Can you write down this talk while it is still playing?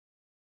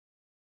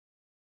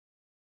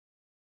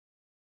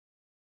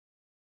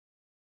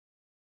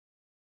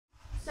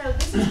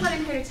this is what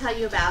I'm here to tell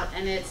you about,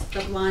 and it's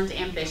the Blonde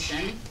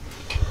Ambition.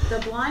 The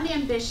Blonde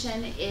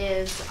Ambition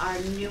is our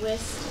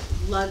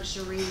newest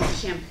luxury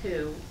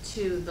shampoo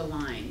to the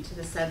line, to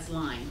the Suds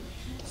line.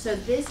 So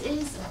this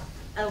is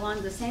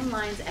along the same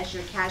lines as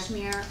your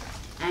Cashmere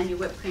and your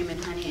Whipped Cream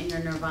and Honey and your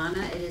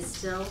Nirvana. It is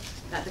still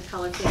got the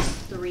Color Fix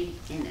 3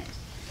 in it.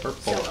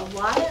 Purple. So a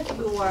lot of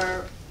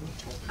your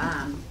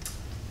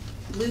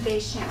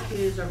blue-based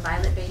shampoos or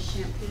violet-based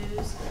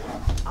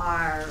shampoos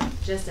are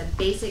just a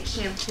basic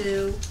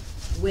shampoo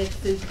with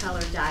food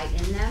color dye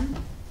in them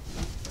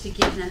to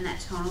give them that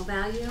tonal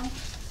value.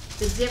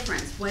 The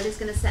difference, what is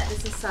going to set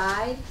this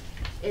aside,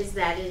 is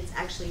that it's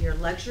actually your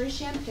luxury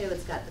shampoo.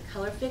 It's got the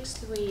Color Fix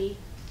 3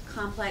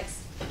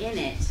 complex in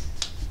it,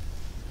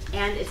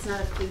 and it's not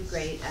a food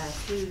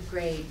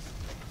grade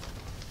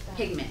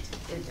pigment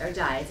or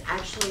dye. It's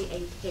actually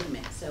a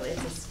pigment, so it's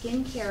a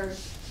skincare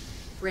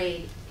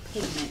grade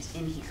pigment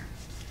in here.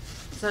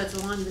 So it's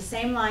along the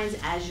same lines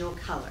as your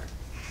color.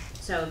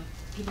 So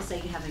people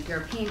say you have a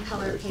European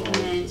color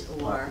pigment,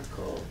 or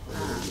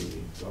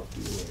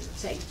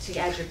to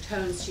add your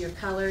tones to your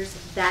colors.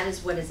 That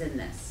is what is in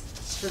this.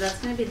 So that's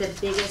going to be the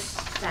biggest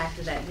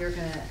factor that you're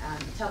going to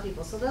tell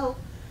people. So they'll,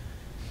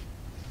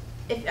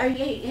 have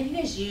you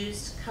guys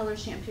used color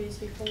shampoos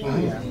before? Oh,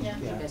 yeah.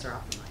 You guys are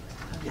often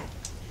like that. Okay.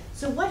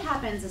 So what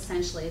happens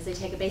essentially is they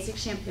take a basic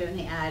shampoo and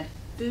they add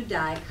food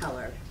dye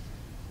color,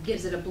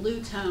 gives it a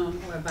blue tone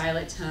or a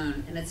violet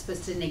tone, and it's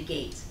supposed to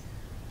negate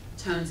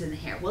tones in the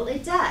hair. Well,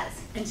 it does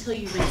until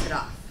you rinse it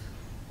off,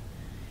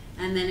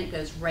 and then it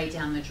goes right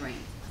down the drain.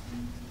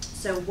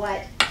 So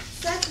what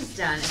Seth has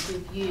done is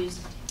we've used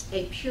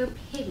a pure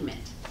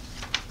pigment.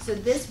 So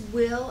this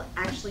will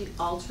actually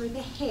alter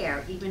the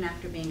hair even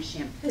after being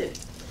shampooed.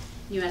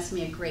 You asked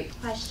me a great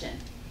question.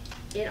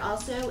 It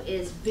also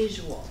is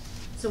visual.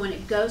 So when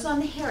it goes on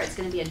the hair, it's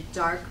going to be a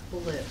dark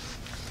blue.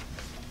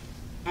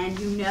 And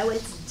you know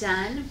it's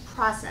done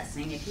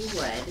processing, if you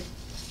would,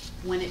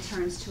 when it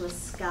turns to a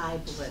sky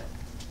blue.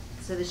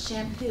 So the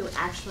shampoo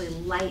actually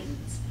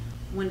lightens.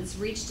 When it's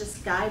reached a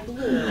sky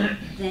blue,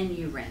 then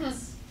you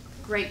rinse.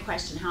 Great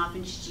question. How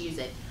often should you use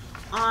it?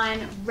 On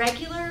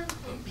regular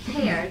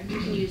hair, you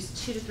can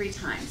use 2 to 3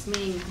 times,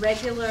 meaning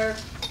regular,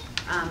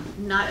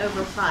 not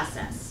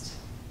over-processed.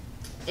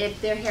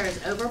 If their hair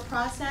is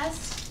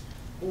over-processed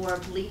or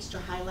bleached or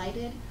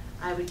highlighted,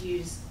 I would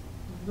use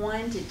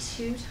 1 to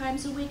 2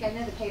 times a week. I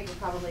know the paper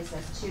probably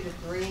says 2 to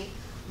 3,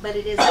 but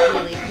it is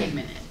really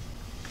pigmented.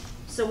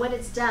 So what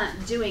it's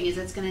doing is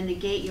it's going to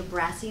negate your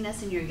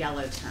brassiness and your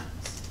yellow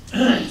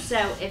tones.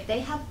 So if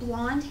they have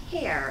blonde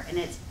hair and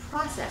it's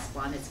processed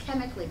blonde, it's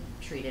chemically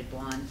treated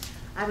blonde,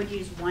 I would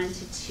use 1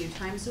 to 2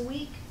 times a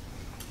week.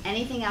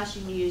 Anything else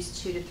you can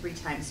use 2 to 3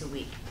 times a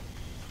week.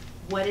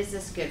 What is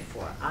this good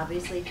for?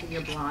 Obviously for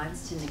your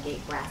blondes to negate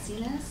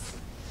brassiness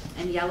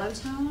and yellow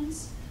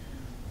tones.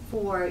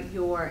 For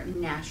your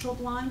natural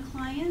blonde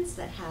clients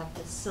that have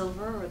the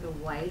silver or the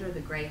white or the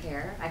gray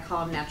hair, I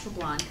call them natural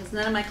blonde because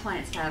none of my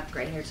clients have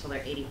gray hair till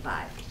they're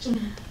 85.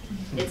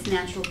 It's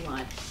natural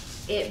blonde.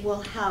 It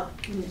will help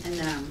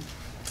and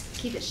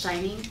keep it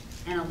shining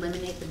and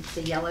eliminate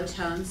the yellow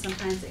tones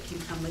sometimes that can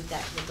come with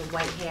the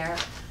white hair.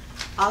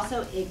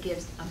 Also, it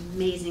gives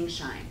amazing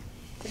shine.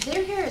 If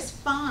their hair is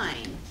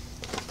fine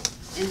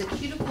and the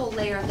cuticle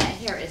layer of that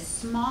hair is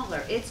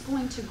smaller, it's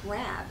going to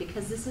grab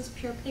because this is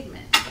pure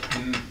pigment.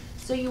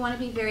 So you want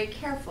to be very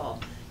careful.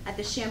 At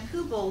the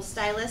shampoo bowl,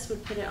 stylists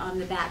would put it on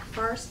the back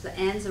first, the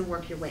ends, and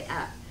work your way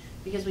up,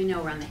 because we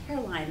know around the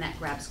hairline that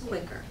grabs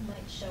quicker. It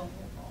might show a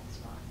bald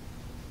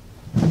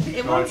spot.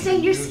 It won't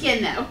stain your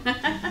skin though.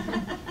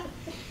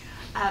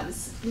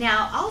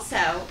 Now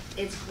also,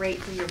 it's great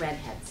for your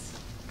redheads.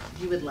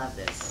 You would love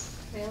this.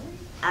 Really?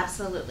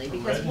 Absolutely,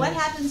 because what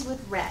happens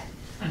with red?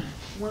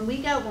 When we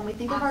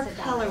think of our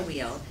color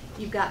wheel,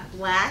 you've got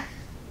black,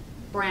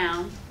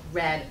 brown,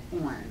 red,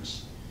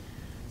 orange.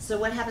 So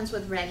what happens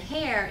with red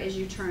hair is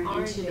you turn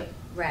into,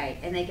 right,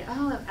 and they go,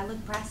 oh, I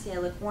look brassy, I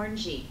look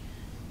orangey.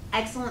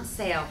 Excellent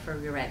sale for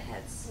your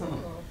redheads.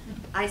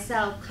 I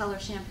sell color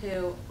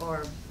shampoo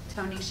or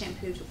toning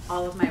shampoo to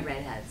all of my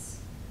redheads.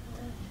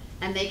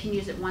 And they can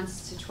use it 1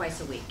 to 2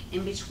 a week,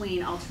 in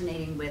between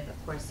alternating with,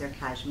 of course, their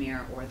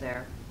Cashmere or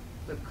their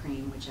whipped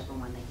cream, whichever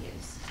one they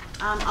use.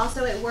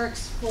 Also, it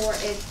works for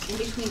in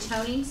between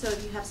toning, so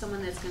if you have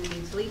someone that's going to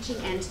be bleaching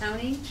and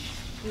toning,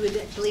 you would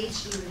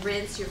bleach, you would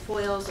rinse your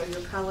foils or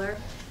your color,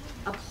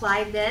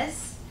 apply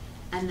this,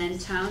 and then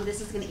tone.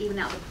 This is going to even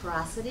out the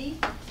porosity,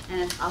 and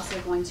it's also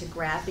going to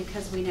grab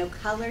because we know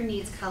color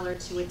needs color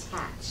to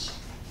attach.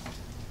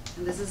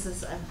 And this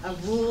is a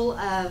rule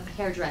of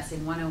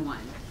hairdressing 101.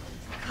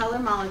 Color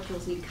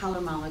molecules need color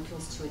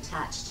molecules to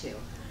attach to.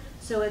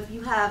 So if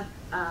you have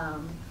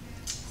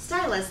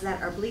stylists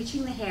that are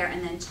bleaching the hair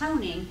and then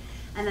toning,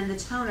 and then the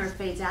toner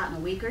fades out in a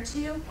week or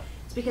 2,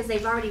 it's because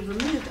they've already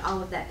removed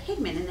all of that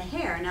pigment in the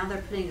hair, and now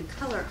they're putting a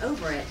color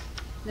over it,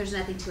 and there's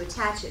nothing to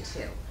attach it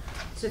to.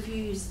 So if you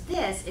use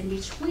this in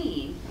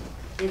between,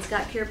 it's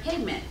got pure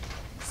pigment,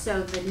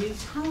 so the new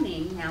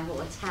toning now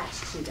will attach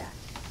to that.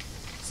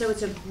 So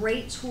it's a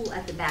great tool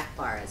at the back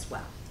bar as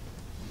well.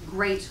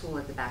 great tool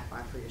at the back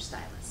bar for your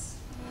stylus.